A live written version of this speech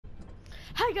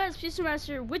Hi guys, Future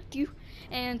Master with you,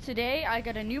 and today I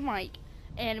got a new mic,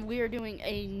 and we are doing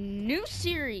a new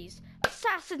series,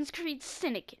 Assassin's Creed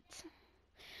Syndicate.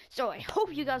 So I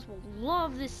hope you guys will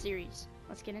love this series.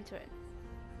 Let's get into it.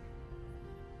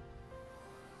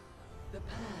 The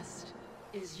past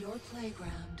is your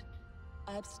playground.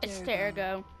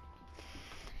 Abstergo.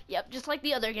 Yep, just like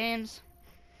the other games.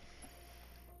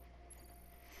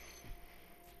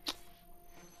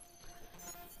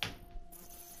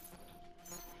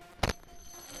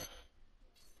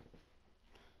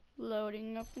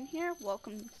 Loading up in here.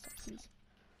 Welcome, Assassins.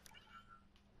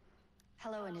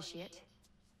 Hello, Initiate.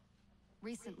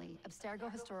 Recently,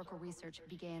 Abstergo Historical Research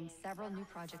began several new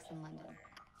projects in London.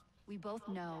 We both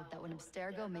know that when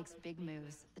Abstergo makes big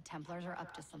moves, the Templars are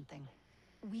up to something.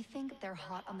 We think they're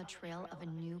hot on the trail of a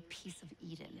new piece of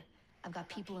Eden. I've got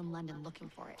people in London looking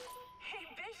for it. Hey,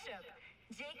 Bishop!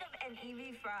 Jacob and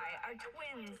Evie Fry are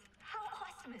twins. How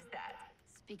awesome is that?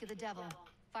 Speak of the devil.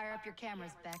 Fire up your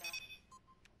cameras, Beck.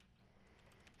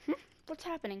 What's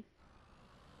happening?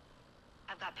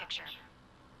 I've got picture.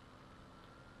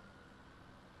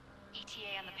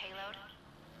 ETA on the payload?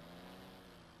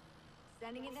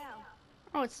 Sending it now.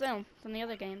 Oh, it's them from the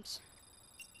other games.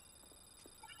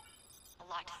 A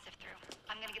lot to sift through.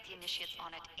 I'm gonna get the Initiates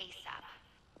on it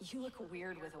ASAP. You look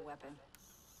weird with a weapon.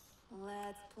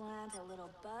 Let's plant a little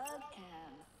bug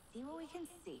and see what we can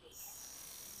see.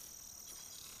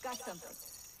 Got something.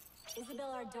 Isabel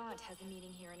Ardant has a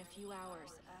meeting here in a few hours.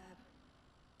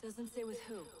 Doesn't say with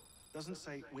who. Doesn't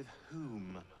say with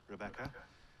whom, Rebecca.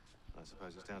 I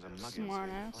suppose it's down to Muggins to Smart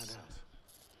find ass. out.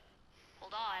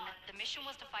 Hold on. The mission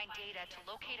was to find data to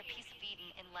locate a piece of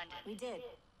Eden in London. We did.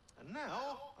 And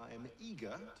now, I am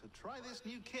eager to try this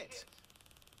new kit.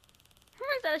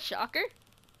 Is that a shocker?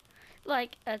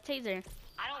 Like a taser.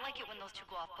 I don't like it when those two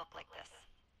go off book like this.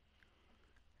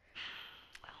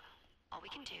 Well, all we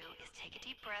can do is take a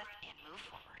deep breath and move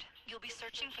forward. You'll be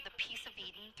searching for the piece of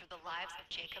Eden through the lives of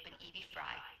Jacob and Evie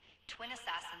Fry, twin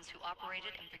assassins who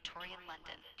operated in Victorian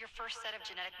London. Your first set of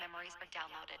genetic memories are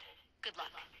downloaded. Good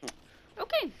luck.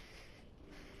 Okay.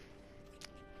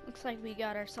 Looks like we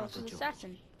got ourselves an Brother George.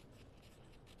 assassin.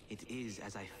 It is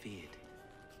as I feared.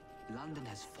 London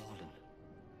has fallen.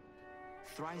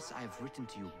 Thrice I have written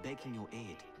to you begging your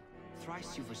aid.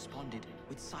 Thrice you've responded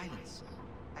with silence.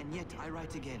 And yet I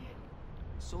write again.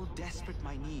 So desperate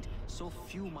my need, so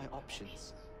few my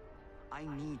options. I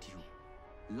need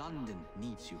you. London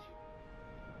needs you.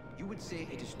 You would say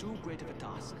it is too great of a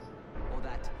task, or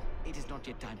that it is not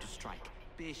yet time to strike.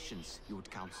 Patience, you would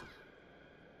counsel.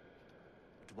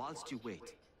 But whilst you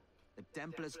wait, the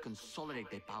Templars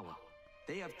consolidate their power.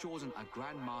 They have chosen a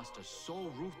Grand Master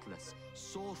so ruthless,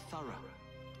 so thorough,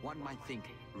 one might think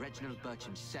Reginald Birch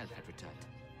himself had returned.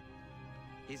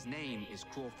 His name is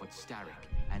Crawford Starrick,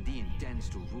 and he intends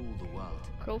to rule the world.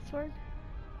 Crowford?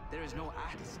 There is no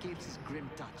act escapes his grim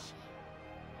touch.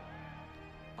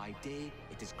 By day,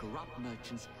 it is corrupt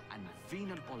merchants and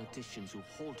venal politicians who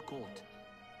hold court.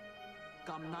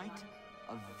 Come night,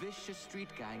 a vicious street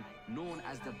gang known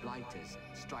as the Blighters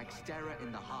strikes terror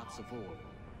in the hearts of all.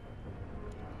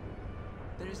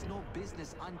 There is no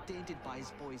business untainted by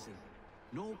his poison,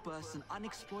 no person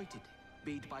unexploited,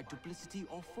 be it by duplicity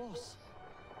or force.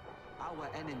 Our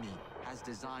enemy has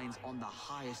designs on the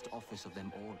highest office of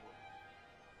them all.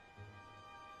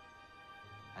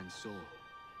 And so,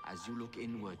 as you look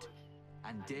inward,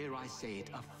 and dare I say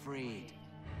it, afraid,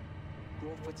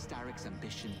 Crawford Starrick's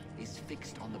ambition is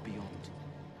fixed on the beyond,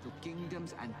 to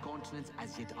kingdoms and continents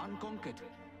as yet unconquered,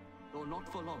 though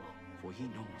not for long, for he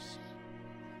knows,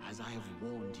 as I have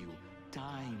warned you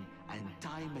time and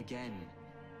time again,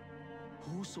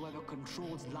 whosoever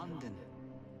controls London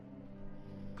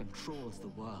controls the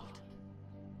world.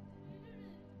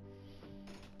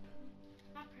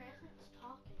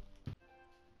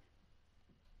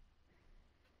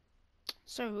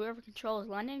 So whoever controls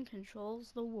London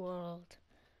controls the world.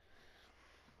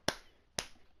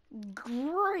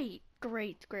 Great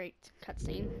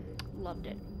cutscene. Loved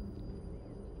it.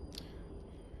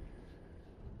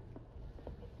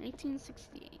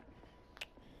 1868.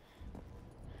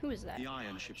 Who is that? The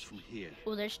iron ship's from here.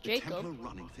 Oh, there's The Templar Jacob.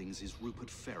 running things is Rupert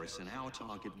Ferris, and our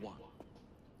target 1.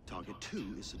 Target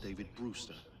 2 is Sir David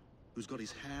Brewster, who's got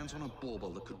his hands on a bauble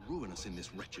that could ruin us in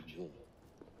this wretched war.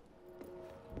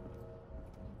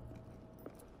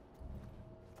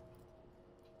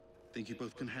 Think you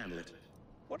both can handle it?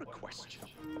 What a question.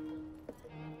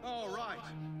 All right.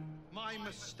 My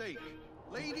mistake.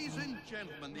 Ladies and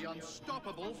gentlemen, the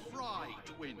unstoppable Fry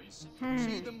twins.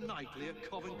 See them nightly at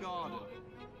Covent Garden.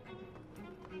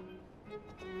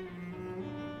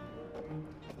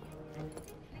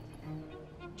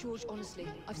 George, honestly,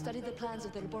 I've studied the plans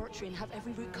of the laboratory and have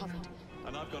every route covered.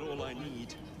 And I've got all I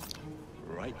need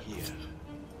right here.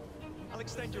 I'll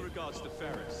extend your regards to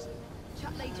Ferris.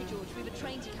 Chat later, George. We've a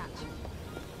train to catch.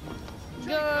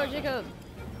 Go, Jacob.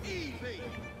 Evie!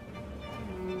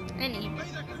 And Eve.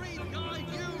 May the creed guide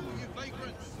you, you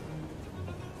vagrants!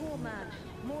 Poor man,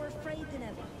 more afraid than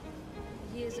ever.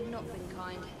 Years have not been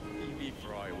kind. Evie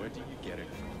Fry, where do you get it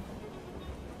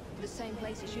from? The same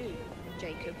place as you,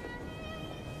 Jacob.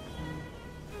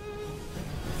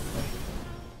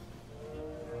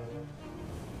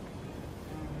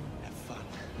 Have fun.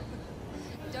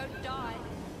 Don't die.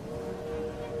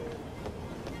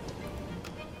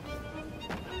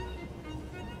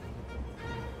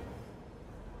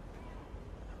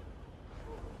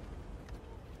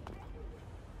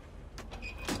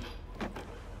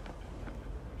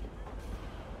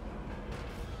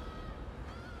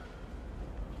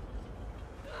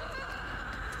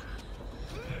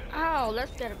 Ow,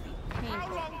 that's gotta be How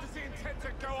painful. long does he intend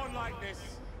to go on like this?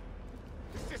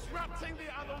 He's disrupting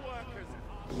the other workers.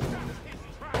 Shut his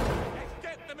trap and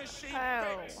get the machine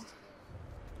Ow. fixed.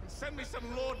 And send me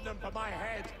some laudanum for my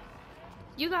head.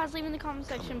 You guys leave in the comment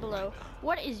section below,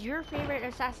 what is your favorite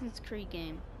Assassin's Creed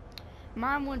game?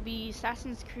 Mine would be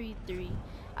Assassin's Creed 3.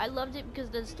 I loved it because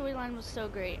the storyline was so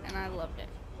great, and I loved it.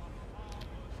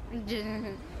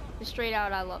 Just straight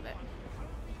out, I love it.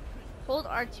 Hold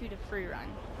R2 to free run.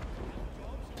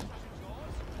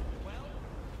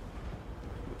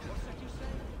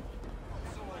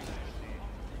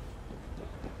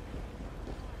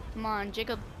 Come on,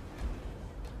 Jacob.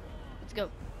 Let's go.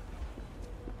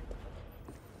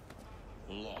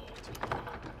 Locked.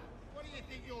 What do you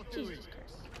think you're doing? Jesus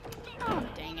Christ. Oh,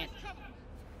 dang it.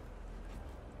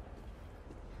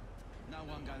 No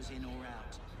one goes in or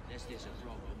out. There's a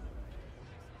problem.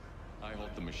 I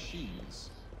hold the machines.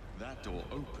 That door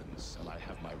opens, and I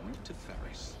have my route to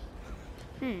Ferris.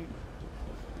 We're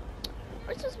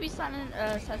supposed to be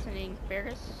assassinating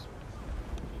Ferris.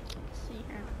 Let's see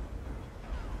here.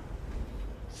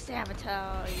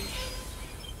 Sabotage.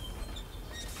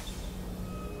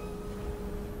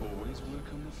 Always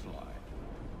work on the fly.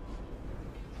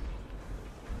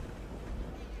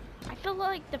 I feel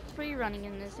like the free running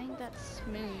in this ain't that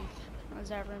smooth,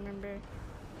 as I remember.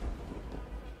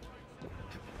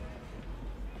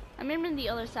 I remember in the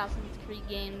other Assassin's Creed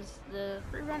games, the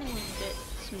free running was a bit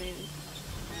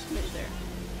smoother.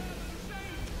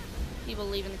 People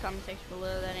leave in the comment section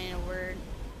below, that ain't a word.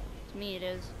 To me it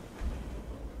is.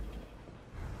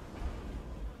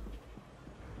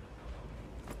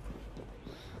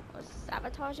 Let's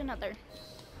sabotage another.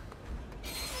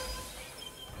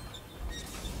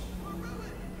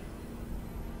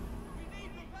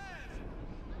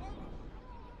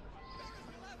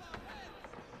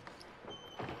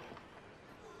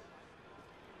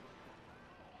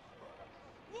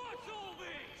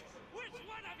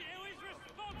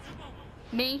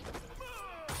 Me?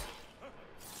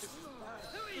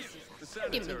 The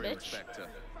Give me, sanitary bitch. inspector.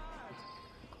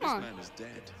 Come on. This man is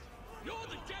dead. You're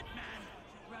the dead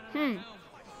man.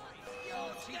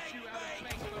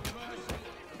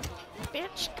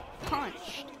 Bitch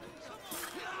punched.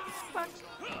 Fuck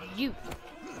you.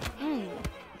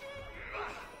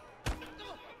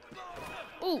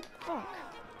 Ooh, fuck.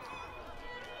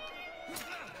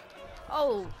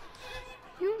 Oh,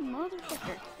 you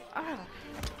motherfucker. Ah.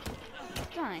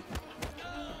 Die.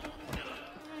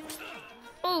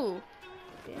 Oh,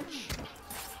 bitch.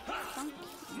 Fuck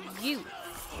you.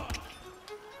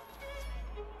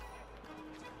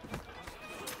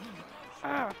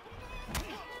 Ah.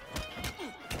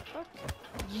 Fuck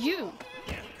you.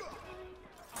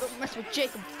 Don't mess with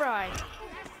Jacob Fry.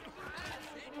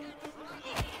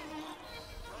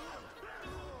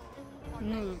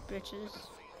 Move, bitches.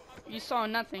 You saw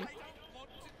nothing.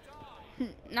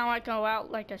 Now I go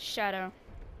out like a shadow.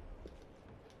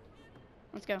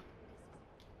 Let's go.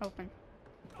 Open.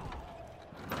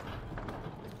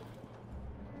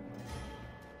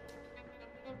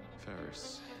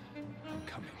 Ferris, I'm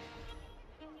coming.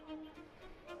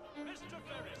 Mr.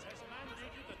 Ferris has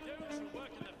mandated that those who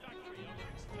work in the factory are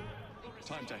external.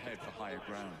 Time to head for higher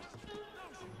ground.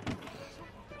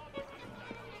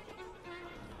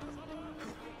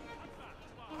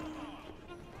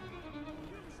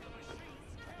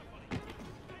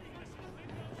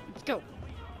 Let's go.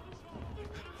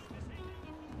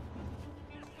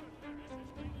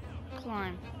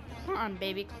 Climb. Come on,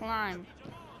 baby, climb.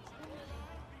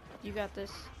 You got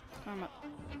this. Climb up.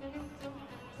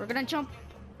 We're gonna jump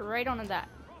right onto that.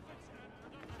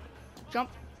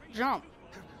 Jump, jump.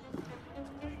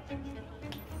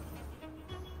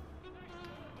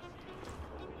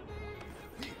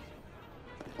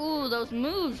 Ooh, those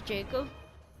moves, Jacob.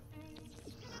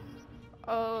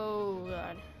 Oh,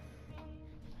 God.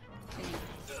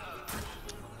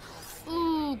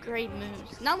 Ooh, great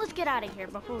moves. Now let's get out of here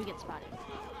before we get spotted.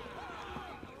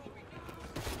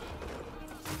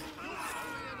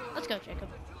 Let's go, Jacob.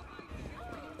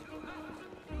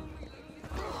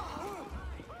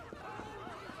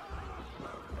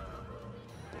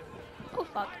 Oh,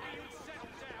 fuck.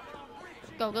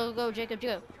 Go, go, go, Jacob,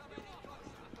 go.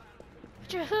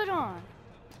 Put your hood on.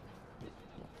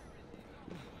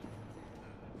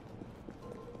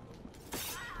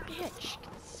 Bitch,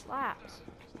 get slapped.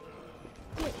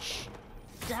 Bitch,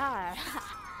 die.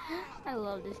 I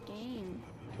love this game.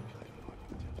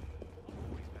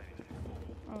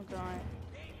 Oh, God.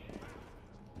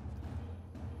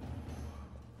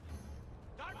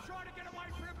 Don't try to get away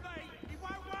from me! It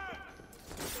won't work!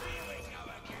 Here we go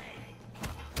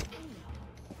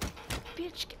again!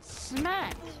 Bitch, get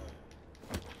smacked.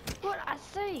 What I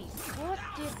say? What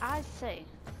did I say?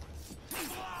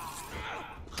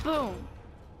 Boom.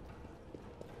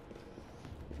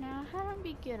 Now, how do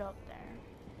we get up there?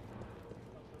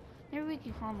 Maybe we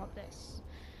can climb up this.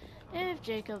 If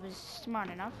Jacob is smart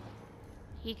enough,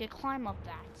 he could climb up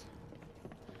that.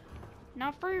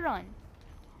 Now, free run.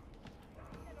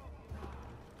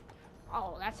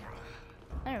 Oh, that's how.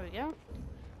 There we go.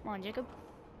 Come on, Jacob.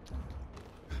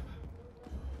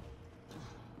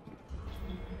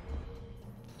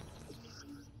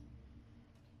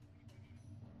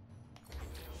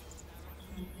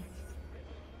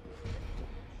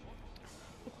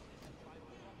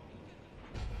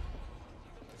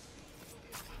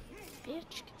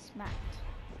 Bitch, get smacked.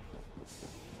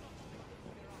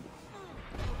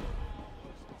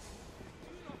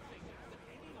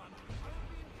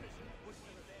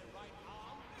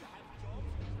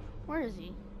 Where is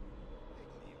he?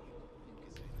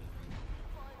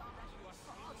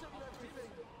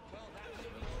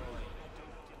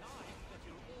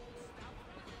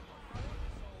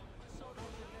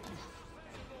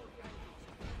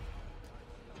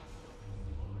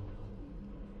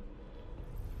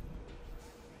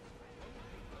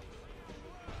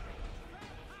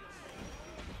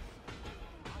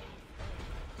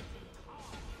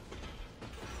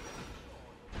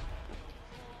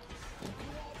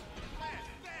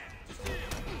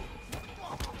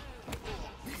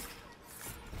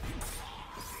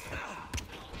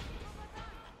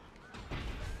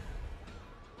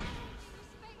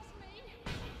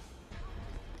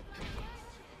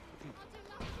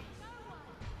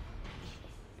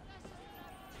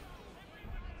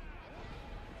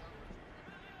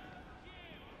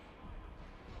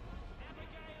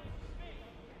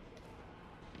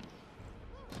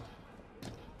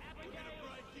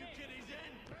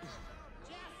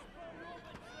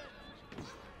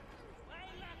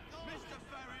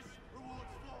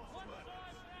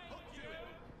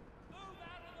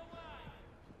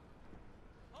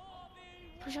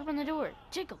 Push open the door.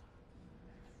 Jacob.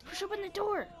 Push open the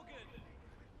door.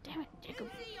 Damn it, Jacob.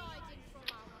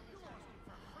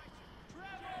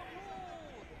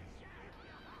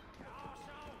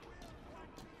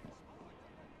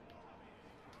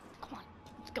 Come on,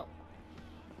 let's go.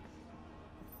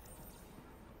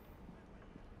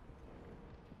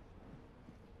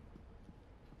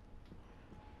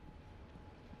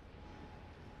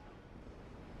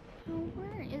 Oh,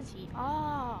 where is he?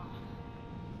 Ah.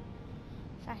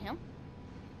 Is that him?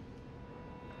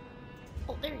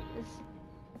 Oh, there he is.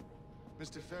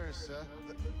 Mr. Ferris, sir.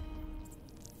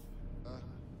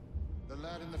 The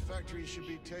lad in the factory should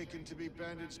be taken to be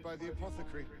bandaged by the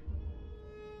apothecary.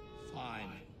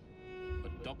 Fine.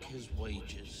 But dock his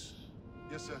wages.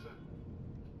 Yes, sir.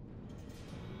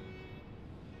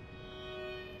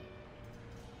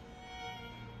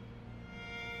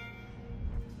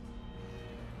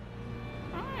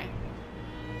 Alright.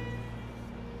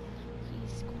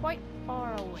 He's quite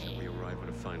far away. Shall we arrive at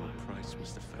a final price,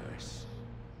 Mr. Ferris?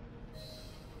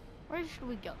 Where should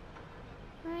we go?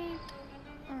 Right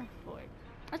or forward?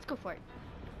 Let's go for it.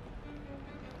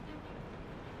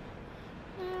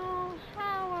 Now,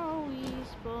 how are we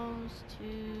supposed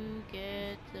to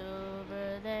get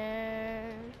over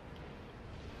there?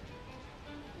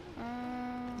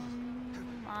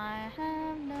 I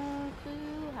have no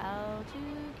clue how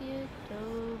to get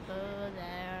over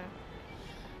there.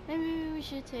 Maybe we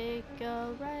should take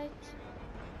a right.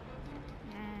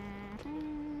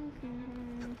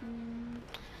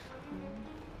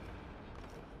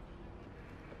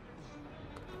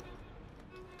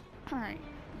 Alright,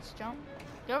 let's jump.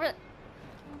 Get over it.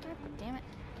 God damn it.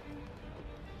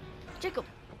 Jacob,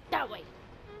 that way.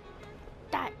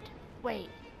 That way.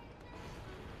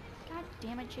 God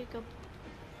damn it, Jacob.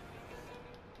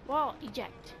 Well,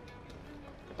 eject.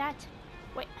 That.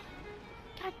 Wait.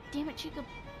 God damn it, Chica.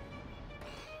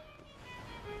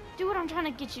 Do what I'm trying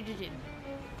to get you to do.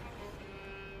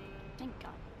 Thank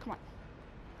God. Come on.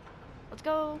 Let's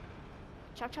go.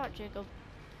 Chop chop, Jacob.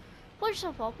 Pull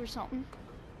yourself up or something.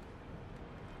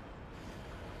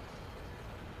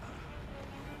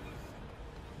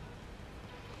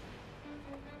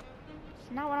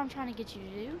 It's not what I'm trying to get you to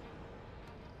do.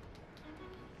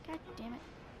 God damn it.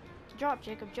 Drop,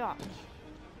 Jacob, drop.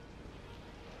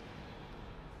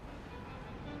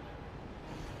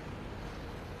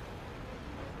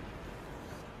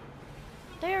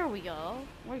 There we go.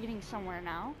 We're getting somewhere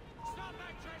now.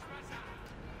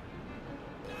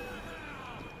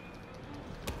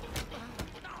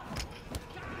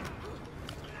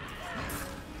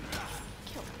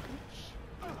 Kill bitch.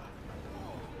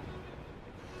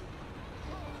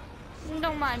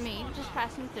 Don't mind me, just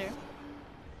passing through.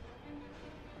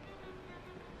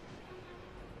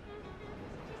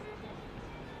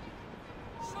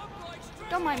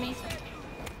 Don't mind me.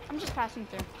 I'm just passing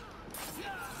through.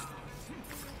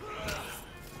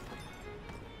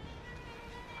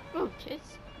 Ooh,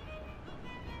 kiss.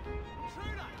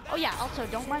 Oh yeah, also,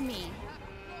 don't mind me.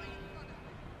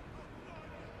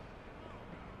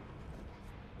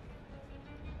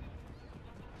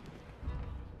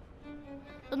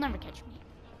 You'll never catch me.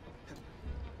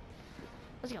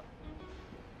 Let's go.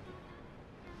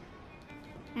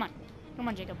 Come on. Come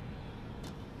on, Jacob.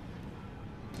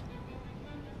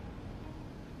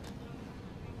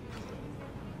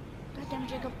 Goddamn,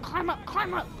 Jacob. Climb up,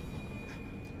 climb up!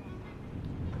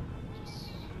 Yes.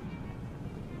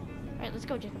 Alright, let's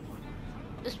go, Jacob.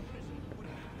 This way.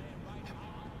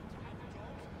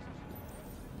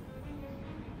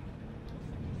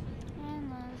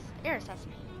 And let's air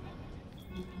assassinate.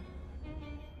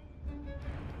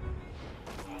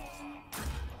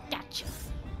 Gotcha.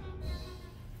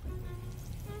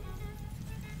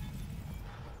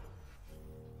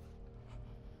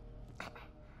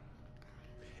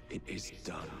 It is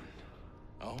done.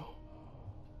 Oh?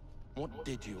 What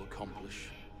did you accomplish,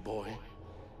 boy?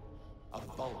 A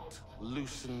bolt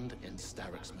loosened in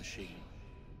Starrick's machine.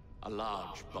 A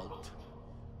large bolt,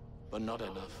 but not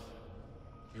enough.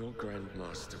 Your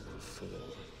Grandmaster will fall.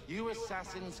 You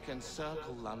assassins can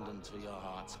circle London to your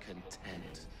heart's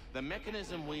content. The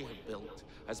mechanism we have built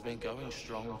has been going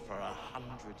strong for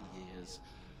 100 years,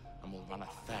 and will run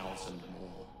 1,000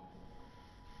 more.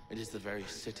 It is the very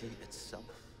city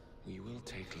itself. We will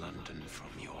take London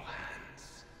from your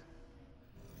hands.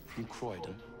 From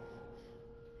Croydon?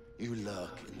 You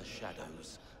lurk in the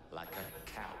shadows like a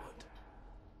coward.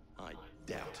 I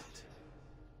doubt it.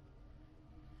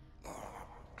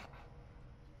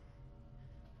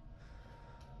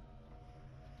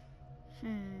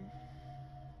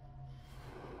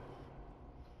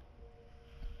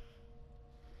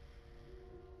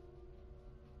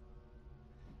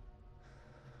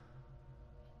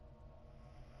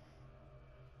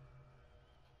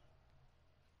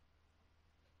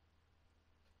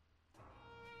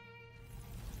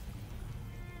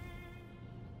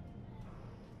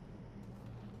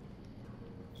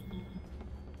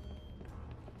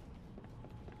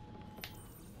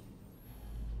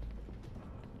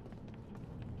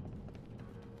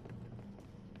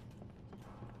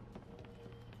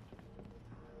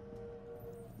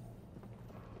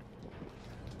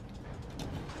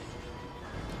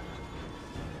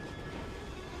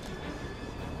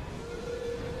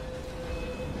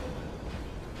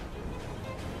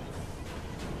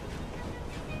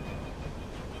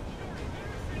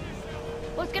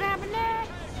 What's gonna happen next?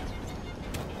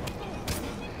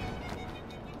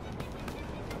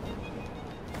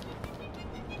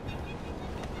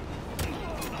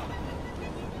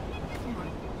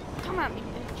 Come at me,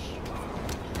 bitch.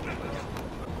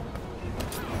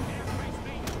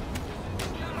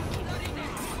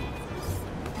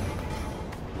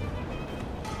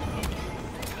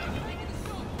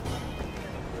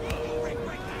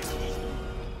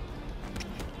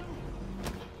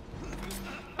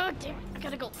 Oh, damn it. I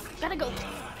gotta go. Gotta go.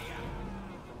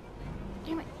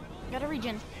 Damn it. Gotta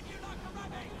regen.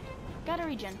 Gotta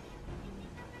regen.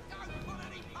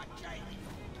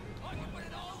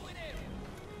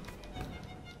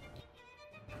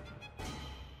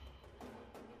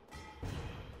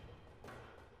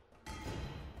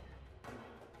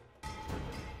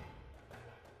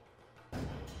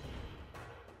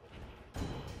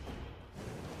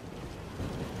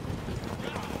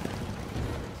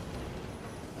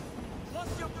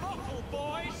 What's your bottle,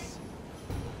 boys?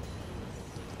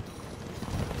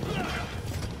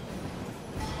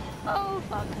 Oh,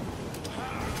 fuck.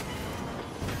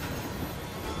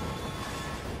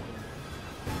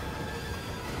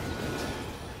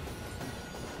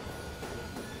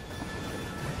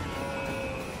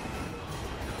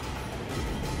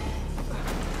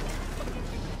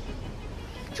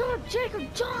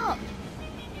 Jacob, jump!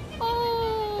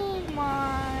 Oh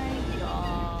my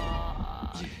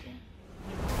god.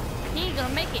 He ain't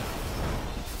gonna make it.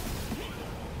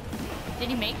 Did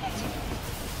he make it?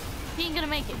 He ain't gonna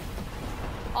make it.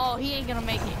 Oh, he ain't gonna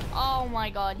make it. Oh my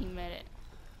god, he made it.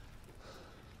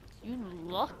 You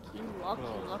lucky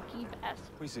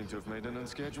bastard. We seem to have made an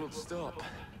unscheduled stop.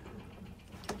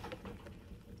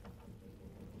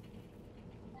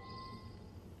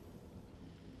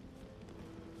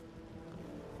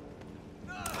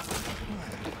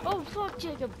 Oh fuck,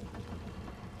 Jacob.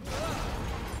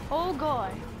 Oh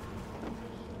god.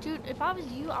 Dude, if I was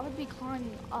you, I would be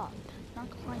climbing up, not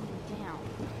climbing down.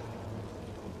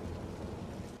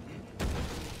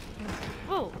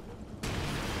 Oh.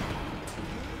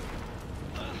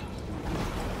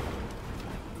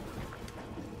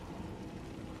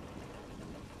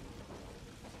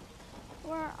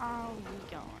 Where are we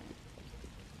going?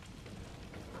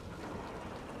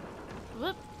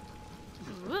 Whoop.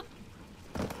 Whoop.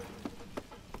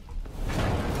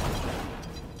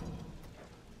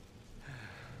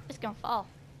 It's gonna fall.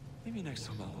 Maybe next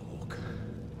time I'll walk.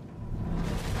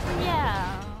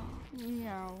 Yeah.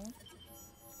 No.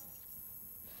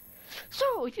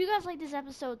 So, if you guys like this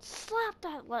episode, slap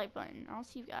that like button. I'll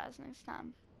see you guys next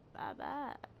time. Bye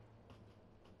bye.